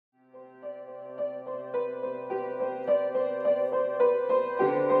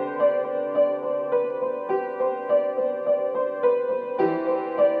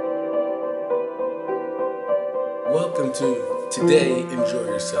welcome to Today Enjoy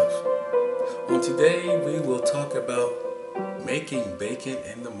Yourself. On today we will talk about making bacon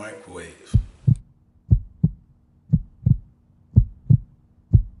in the microwave.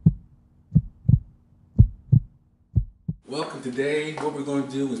 Welcome. Today what we're going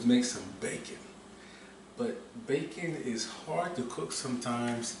to do is make some bacon. But bacon is hard to cook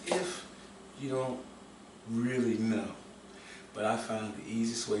sometimes if you don't really know. But I found the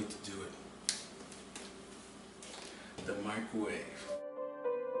easiest way to do it. The microwave.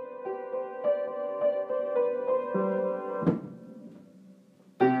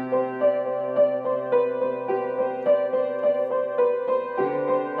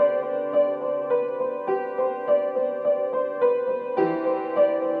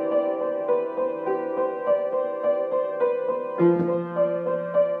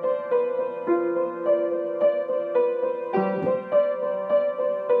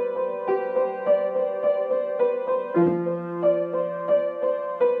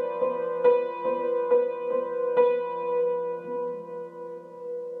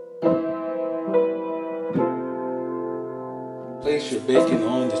 Place your bacon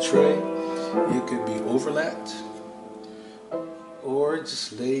on the tray. It could be overlapped or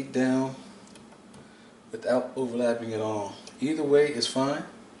just laid down without overlapping at all. Either way is fine.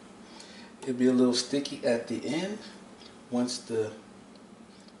 It'll be a little sticky at the end once the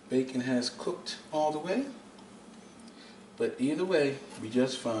bacon has cooked all the way. But either way, be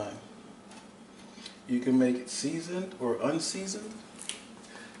just fine. You can make it seasoned or unseasoned,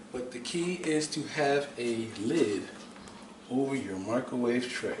 but the key is to have a lid over your microwave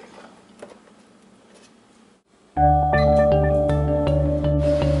tray.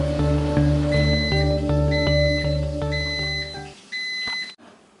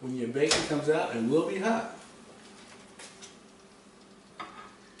 When your bacon comes out, it will be hot.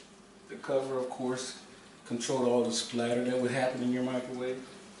 The cover, of course, controls all the splatter that would happen in your microwave.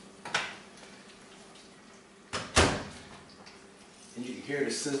 And you can hear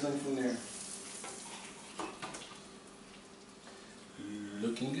the sizzling from there.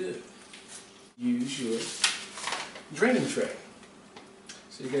 Looking good. Use your draining tray.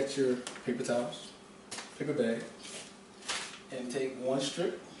 So you got your paper towels, paper bag, and take one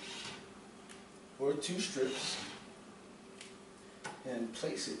strip or two strips and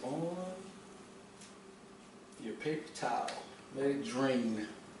place it on your paper towel. Let it drain.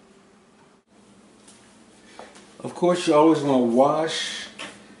 Of course, you always want to wash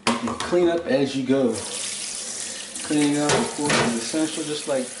and clean up as you go. Cleaning up, of course, is essential, just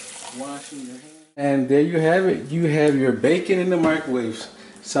like washing your hands. And there you have it. You have your bacon in the microwave.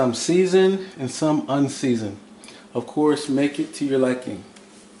 Some seasoned and some unseasoned. Of course, make it to your liking.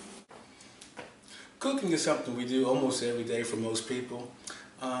 Cooking is something we do almost every day for most people.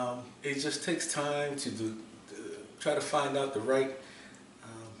 It just takes time to try to find out the right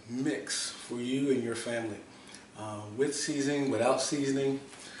mix for you and your family. With seasoning, without seasoning,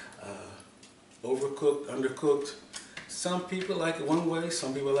 overcooked, undercooked. Some people like it one way,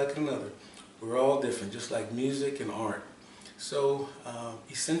 some people like it another. We're all different, just like music and art. So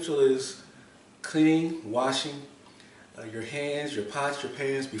essential is cleaning, washing your hands, your pots, your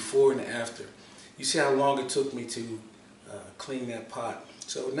pans before and after. You see how long it took me to clean that pot.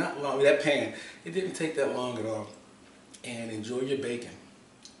 So not long, that pan, it didn't take that long at all. And enjoy your bacon.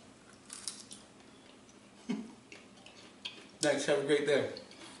 Thanks, have a great day.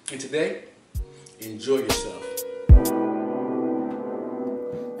 And today, enjoy yourself.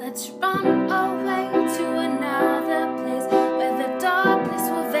 Let's run